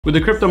With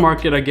the crypto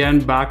market again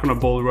back on a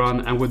bull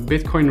run and with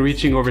Bitcoin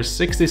reaching over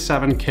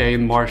 67K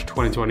in March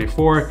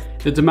 2024,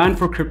 the demand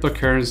for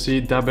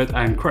cryptocurrency, debit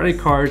and credit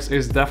cards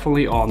is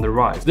definitely on the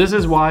rise. This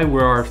is why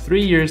we are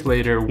 3 years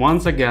later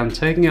once again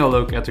taking a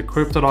look at the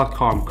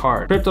Crypto.com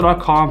card.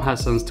 Crypto.com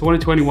has since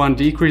 2021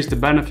 decreased the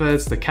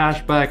benefits, the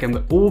cashback and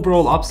the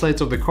overall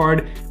upsides of the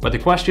card, but the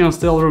question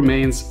still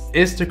remains,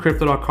 is the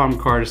Crypto.com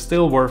card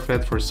still worth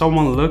it for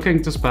someone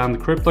looking to spend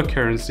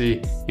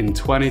cryptocurrency in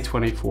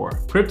 2024?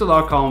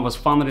 Crypto.com was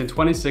founded in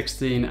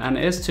 2016 and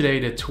is today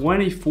the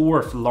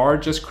 24th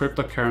largest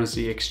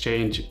cryptocurrency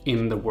exchange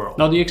in the world.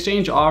 Now, the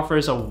exchange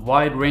offers a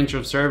wide range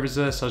of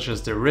services such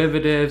as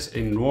derivatives,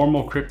 a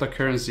normal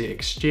cryptocurrency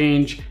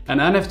exchange, an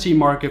NFT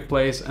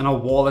marketplace, and a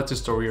wallet to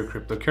store your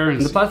cryptocurrency.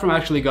 And the platform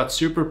actually got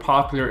super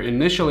popular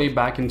initially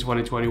back in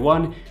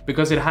 2021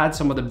 because it had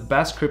some of the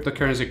best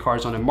cryptocurrency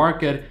cards on the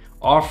market,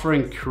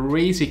 offering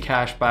crazy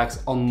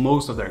cashbacks on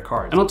most of their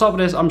cards. And on top of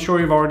this, I'm sure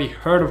you've already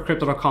heard of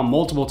Crypto.com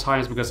multiple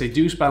times because they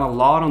do spend a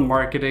lot on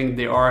marketing.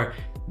 They are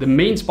the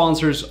main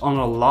sponsors on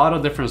a lot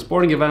of different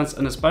sporting events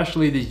and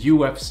especially the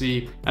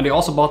UFC. And they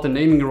also bought the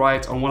naming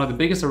rights on one of the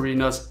biggest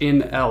arenas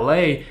in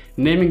LA,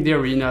 naming the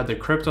arena the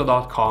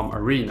Crypto.com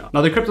Arena.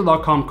 Now, the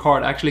Crypto.com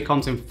card actually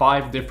comes in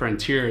 5 different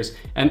tiers,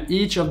 and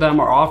each of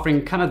them are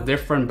offering kind of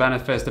different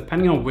benefits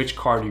depending on which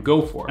card you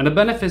go for. And the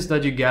benefits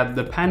that you get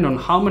depend on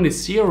how many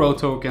CRO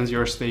tokens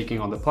you're staking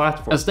on the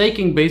platform. And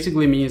staking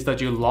basically means that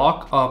you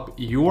lock up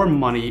your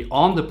money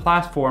on the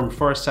platform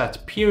for a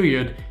set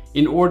period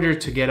in order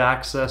to get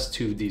access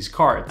to these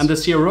cards. And the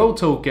CRO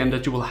token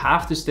that you will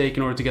have to stake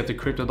in order to get the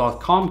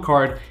Crypto.com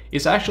card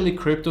is actually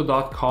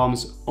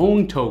Crypto.com's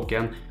own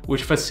token,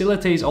 which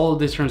facilitates all of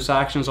these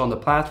transactions on the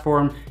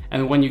platform.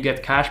 And when you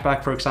get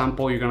cashback, for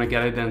example, you're gonna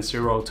get it in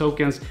CRO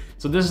tokens.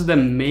 So this is the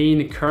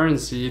main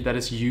currency that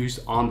is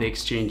used on the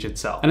exchange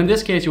itself. And in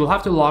this case, you will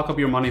have to lock up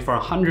your money for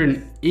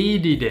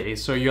 180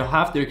 days. So you'll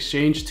have to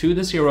exchange to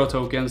the CRO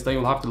tokens, then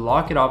you'll have to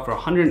lock it up for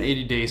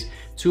 180 days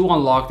to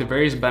unlock the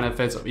various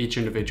benefits of each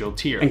individual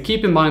tier. And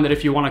keep in mind that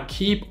if you want to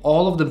keep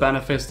all of the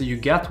benefits that you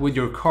get with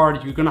your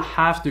card, you're gonna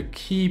have to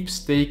keep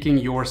staking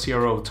your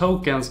CRO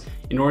tokens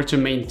in order to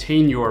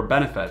maintain your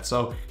benefits.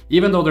 So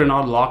even though they're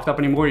not locked up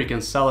anymore, you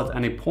can sell at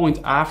any point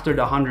after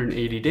the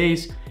 180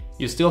 days,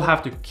 you still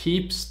have to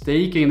keep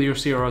staking your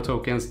CRO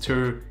tokens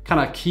to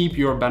kind of keep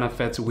your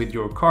benefits with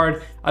your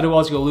card.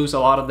 Otherwise, you'll lose a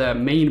lot of the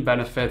main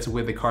benefits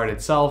with the card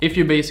itself if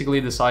you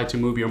basically decide to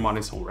move your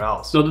money somewhere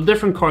else. So the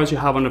different cards you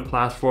have on the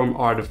platform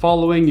are the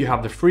following. You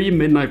have the free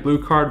Midnight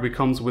Blue card, which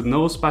comes with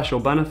no special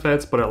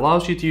benefits, but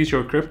allows you to use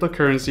your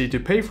cryptocurrency to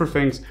pay for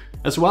things,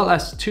 as well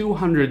as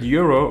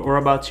 €200 or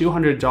about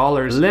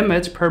 $200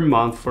 limit per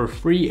month for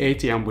free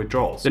ATM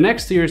withdrawals. The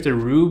next tier is the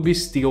Ruby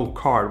Steel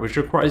card, which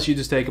requires you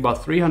to stake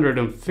about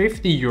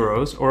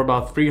 €350 or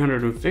about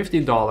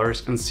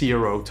 $350 in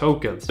CRO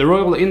tokens. The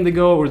Royal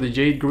Indigo or the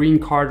Jade Green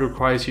card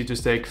requires you to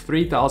stake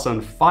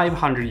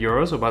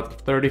 €3,500,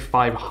 about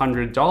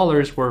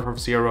 $3,500 worth of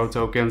CRO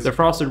tokens. The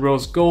Frosted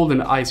Rose Gold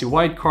and Icy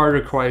White card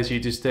requires you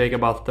to stake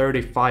about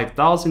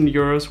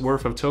 €35,000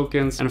 worth of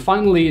tokens. And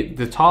finally,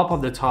 the top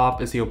of the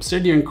top is the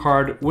Obsidian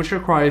card, which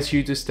requires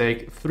you to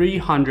stake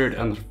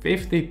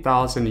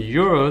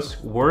 €350,000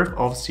 worth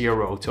of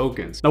CRO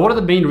tokens. Now, one of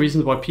the main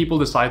reasons why people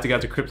decide to get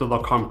the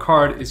Crypto.com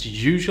card is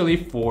usually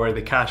for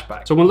the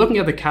cashback. So when looking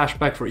at the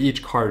cashback for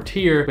each card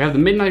tier, we have the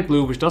Midnight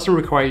Blue, which doesn't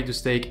require you to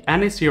stake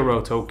any CRO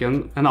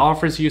token and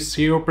offers you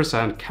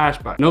 0%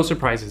 cashback. No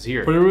surprises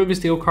here. For the Ruby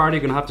Steel card,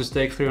 you're gonna have to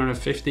stake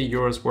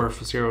 €350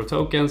 worth of CRO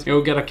tokens.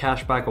 You'll get a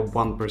cashback of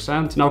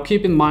 1%. Now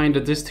keep in mind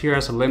that this tier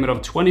has a limit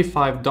of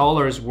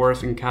 $25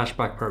 worth in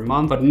cashback per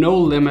month, but no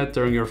limit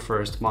during your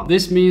first month.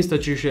 This means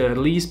that you should at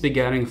least be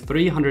getting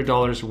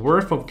 $300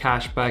 worth of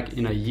cashback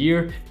in a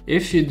year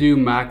if you do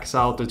max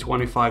out the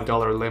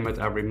 $25 limit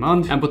every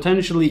month, and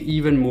potentially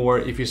even more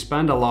if you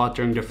spend a lot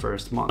during the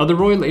first month. Now, the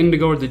Royal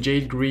Indigo or the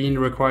Jade Green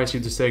requires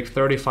you to stake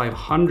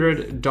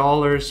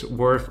 $3,500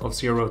 worth of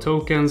CRO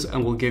tokens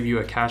and will give you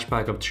a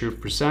cashback of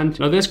 2%.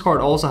 Now, this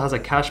card also has a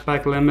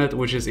cashback limit,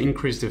 which is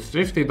increased to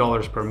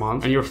 $50 per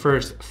month, and your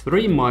first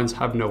 3 months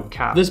have no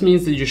cap. This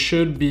means that you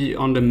should be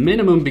on the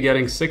minimum be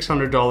getting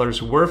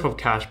 $600 worth of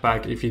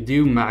cashback if you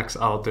do max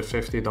out the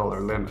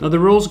 $50 limit. Now, the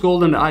Rose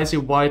Gold and the Icy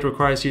White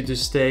requires you to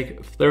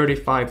stake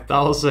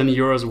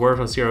 €35,000 worth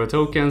of CRO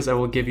tokens and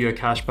will give you a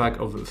cashback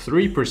of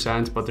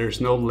 3%, but there's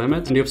no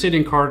limit. And the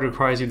Obsidian card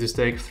requires you to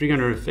stake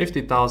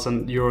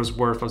 €350,000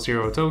 worth of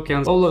CRO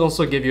tokens. It will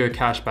also give you a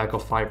cashback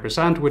of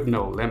 5% with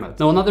no limit.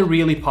 Now, another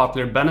really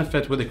popular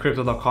benefit with the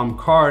Crypto.com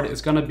card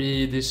is going to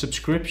be the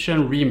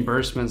subscription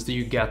reimbursements that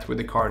you get with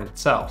the card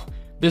itself.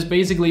 This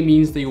basically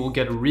means that you will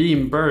get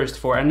reimbursed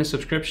for any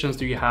subscriptions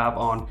that you have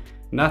on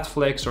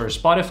Netflix or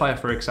Spotify,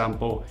 for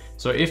example.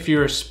 So if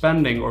you're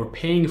spending or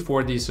paying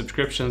for these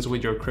subscriptions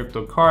with your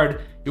crypto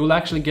card, you will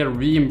actually get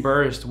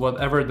reimbursed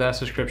whatever that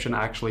subscription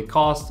actually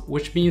costs,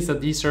 which means that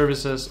these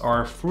services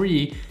are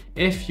free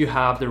if you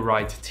have the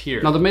right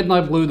tier. Now the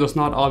Midnight Blue does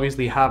not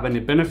obviously have any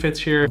benefits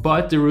here,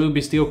 but the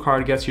Ruby Steel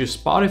card gets you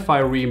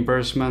Spotify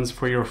reimbursements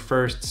for your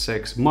first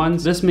 6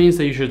 months. This means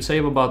that you should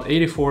save about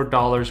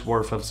 $84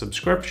 worth of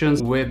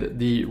subscriptions with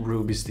the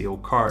Ruby Steel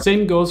card.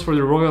 Same goes for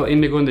the Royal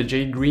Indigo and the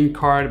Jade Green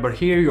card, but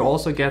here you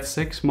also get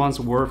 6 months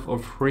worth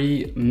of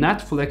free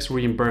Netflix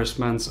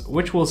reimbursements,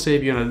 which will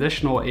save you an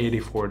additional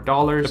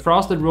 $84. The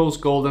Frosted Rose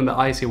Gold and the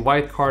Icy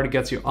White card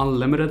gets you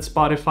unlimited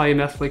Spotify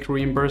Netflix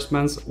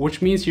reimbursements,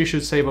 which means you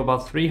should save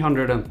about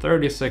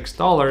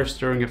 $336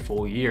 during a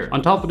full year.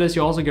 On top of this,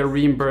 you also get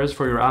reimbursed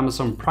for your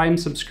Amazon Prime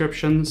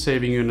subscription,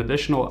 saving you an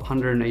additional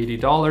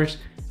 $180.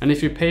 And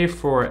if you pay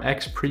for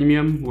X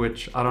Premium,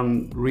 which I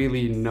don't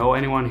really know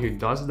anyone who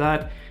does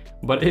that,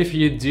 but if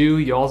you do,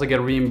 you also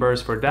get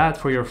reimbursed for that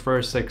for your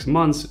first 6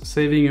 months,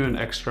 saving you an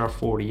extra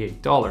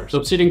 $48. The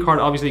Obsidian card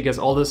obviously gets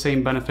all the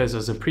same benefits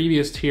as the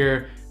previous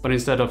tier, but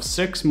instead of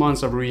 6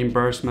 months of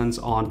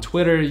reimbursements on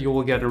Twitter, you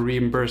will get a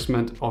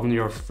reimbursement on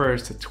your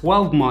first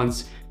 12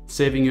 months,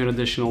 saving you an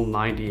additional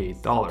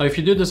 $98. Now, if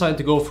you do decide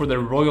to go for the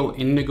Royal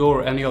Indigo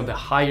or any of the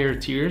higher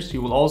tiers,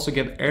 you will also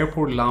get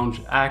Airport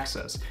Lounge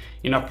access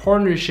in a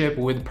partnership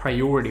with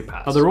Priority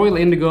Pass. Now, the Royal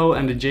Indigo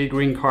and the Jade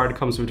Green card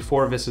comes with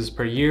 4 visits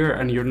per year,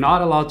 and you're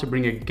not allowed to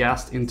bring a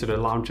guest into the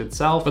lounge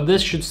itself, but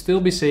this should still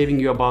be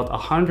saving you about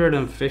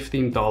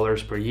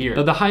 $115 per year.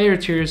 Now, the higher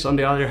tiers, on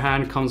the other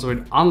hand, comes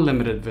with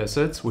unlimited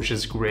visits, which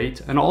is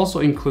great, and also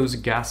includes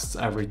guests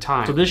every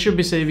time. So this should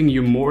be saving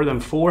you more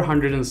than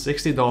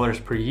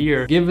 $460 per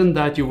year, given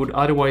that you would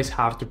otherwise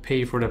have to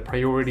pay for the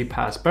Priority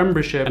Pass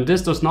membership, and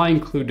this does not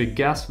include the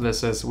guest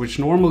visits, which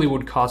normally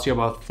would cost you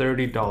about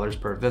 $30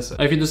 per visit.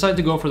 If you decide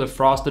to go for the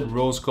Frosted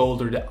Rose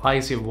Gold or the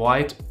Icy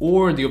White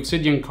or the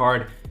Obsidian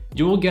card,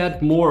 you will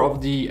get more of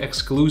the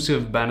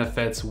exclusive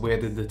benefits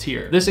with the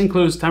tier. This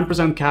includes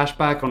 10%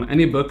 cashback on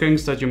any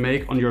bookings that you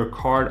make on your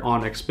card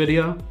on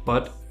Expedia,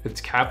 but it's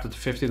capped at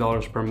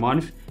 $50 per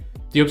month.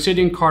 The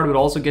Obsidian card would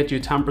also get you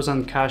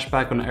 10%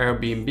 cashback on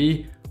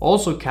Airbnb,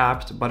 also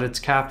capped, but it's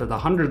capped at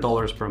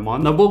 $100 per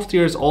month. Now both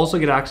tiers also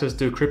get access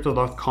to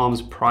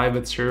Crypto.com's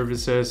private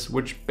services,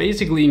 which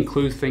basically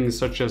include things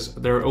such as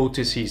their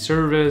OTC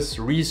service,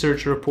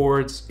 research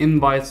reports,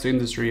 invites to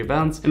industry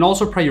events, and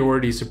also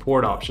priority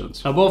support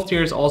options. Now both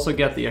tiers also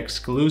get the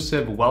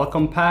exclusive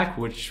welcome pack,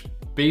 which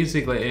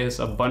basically is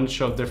a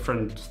bunch of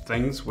different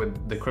things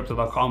with the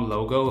Crypto.com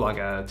logo, like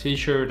a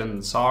t-shirt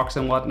and socks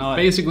and whatnot.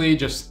 Basically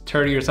just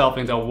turning yourself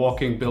into a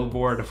walking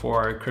billboard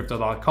for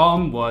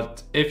Crypto.com,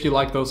 but if you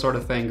like those sort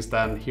of things,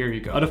 then here you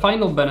go. Now the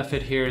final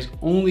benefit here is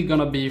only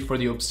gonna be for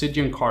the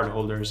Obsidian card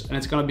holders, and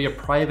it's gonna be a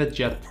private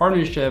jet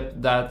partnership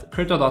that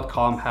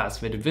Crypto.com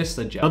has with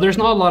VistaJet. Now there's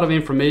not a lot of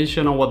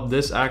information on what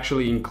this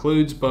actually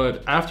includes,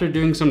 but after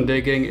doing some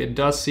digging, it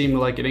does seem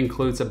like it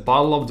includes a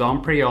bottle of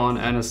Dom Perignon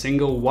and a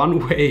single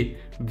one-way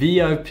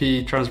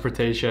VIP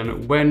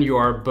transportation when you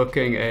are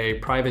booking a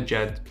private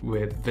jet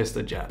with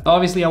VistaJet.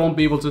 Obviously, I won't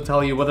be able to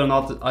tell you whether or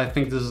not I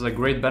think this is a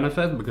great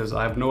benefit because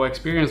I have no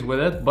experience with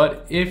it,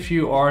 but if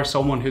you are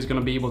someone who's going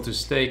to be able to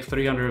stake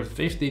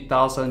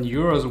 350,000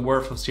 euros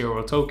worth of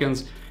Zero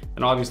tokens,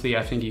 and obviously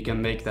I think you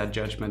can make that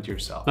judgment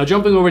yourself. Now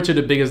jumping over to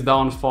the biggest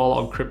downfall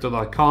of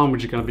Crypto.com,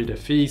 which is going to be the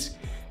fees.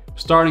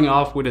 Starting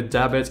off with a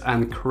debit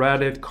and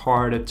credit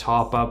card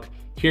top up.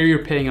 Here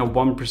you're paying a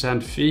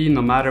 1% fee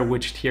no matter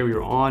which tier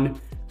you're on.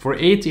 For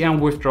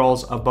ATM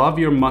withdrawals above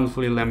your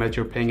monthly limit,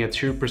 you're paying a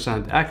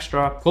 2%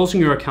 extra.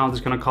 Closing your account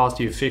is going to cost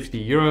you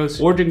 50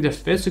 euros. Ordering the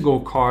physical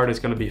card is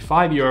going to be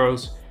 5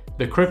 euros.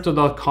 The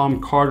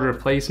Crypto.com card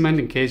replacement,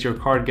 in case your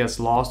card gets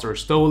lost or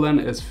stolen,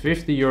 is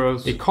 50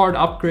 euros. A card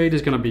upgrade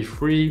is going to be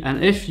free.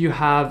 And if you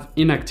have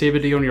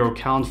inactivity on your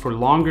account for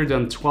longer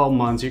than 12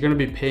 months, you're going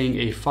to be paying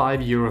a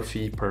 5 euro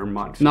fee per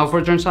month. Now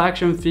for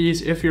transaction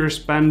fees, if you're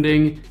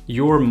spending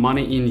your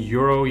money in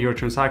euro, your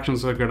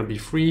transactions are going to be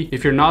free.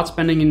 If you're not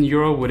spending in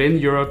euro within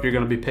Europe, you're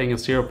going to be paying a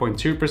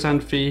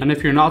 0.2% fee. And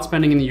if you're not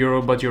spending in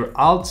euro, but you're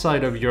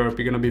outside of Europe,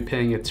 you're going to be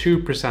paying a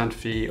 2%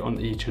 fee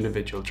on each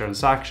individual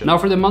transaction. Now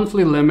for the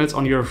monthly limits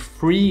on your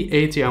free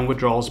ATM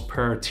withdrawals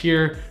per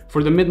tier,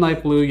 for the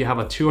Midnight Blue you have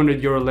a 200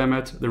 euro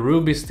limit, the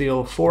Ruby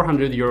Steel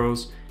 400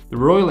 euros, the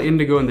Royal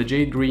Indigo and the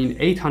Jade Green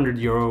 800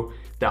 euro,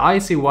 the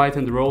Icy White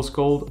and the Rose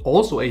Gold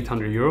also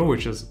 800 euro,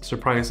 which is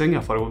surprising, I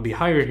thought it would be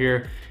higher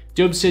here.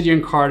 The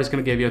Obsidian card is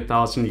going to give you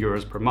 1,000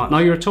 euros per month. Now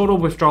your total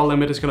withdrawal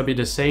limit is going to be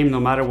the same no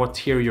matter what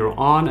tier you're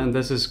on, and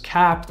this is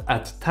capped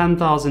at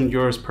 10,000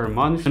 euros per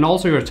month. And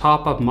also your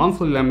top up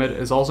monthly limit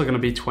is also going to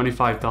be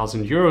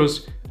 25,000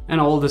 euros, and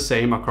all the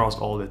same across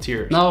all the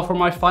tiers. Now for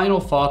my final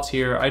thoughts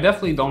here, I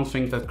definitely don't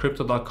think that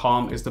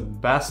Crypto.com is the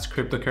best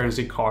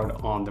cryptocurrency card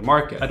on the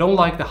market. I don't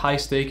like the high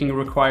staking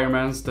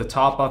requirements, the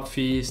top up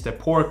fees, the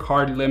poor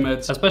card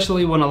limits,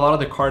 especially when a lot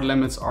of the card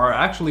limits are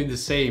actually the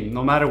same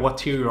no matter what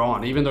tier you're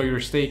on. Even though you're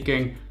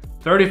staking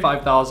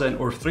 35,000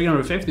 or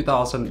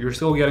 350,000, you're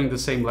still getting the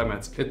same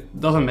limits. It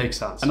doesn't make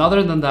sense. And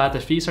other than that, the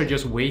fees are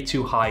just way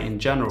too high in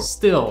general.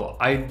 Still,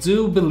 I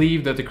do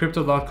believe that the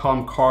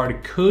Crypto.com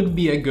card could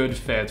be a good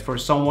fit for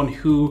someone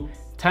who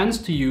tends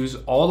to use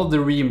all of the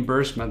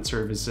reimbursement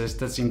services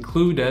that's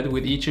included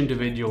with each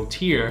individual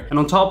tier. And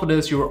on top of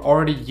this, you're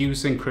already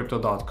using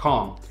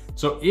Crypto.com.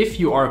 So if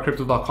you are a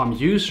Crypto.com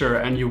user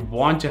and you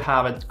want to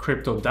have a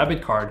crypto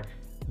debit card,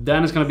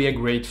 then it's going to be a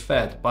great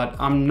fit. But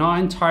I'm not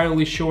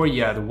entirely sure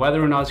yet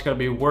whether or not it's going to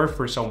be worth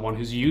for someone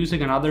who's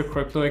using another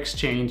crypto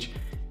exchange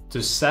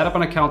to set up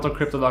an account on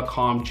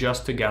Crypto.com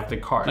just to get the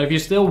card. Now, if you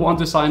still want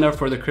to sign up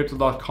for the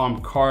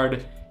Crypto.com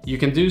card, you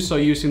can do so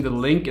using the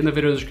link in the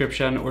video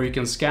description, or you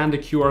can scan the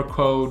QR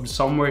code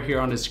somewhere here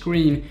on the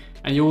screen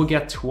and you will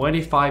get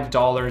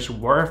 $25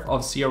 worth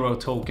of CRO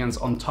tokens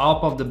on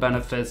top of the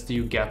benefits that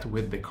you get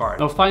with the card.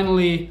 Now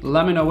finally,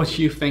 let me know what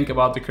you think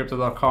about the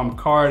Crypto.com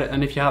card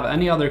and if you have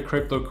any other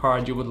crypto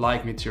card you would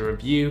like me to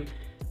review.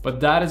 But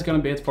that is going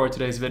to be it for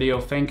today's video.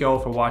 Thank you all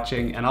for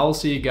watching and I'll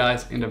see you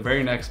guys in the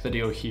very next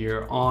video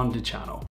here on the channel.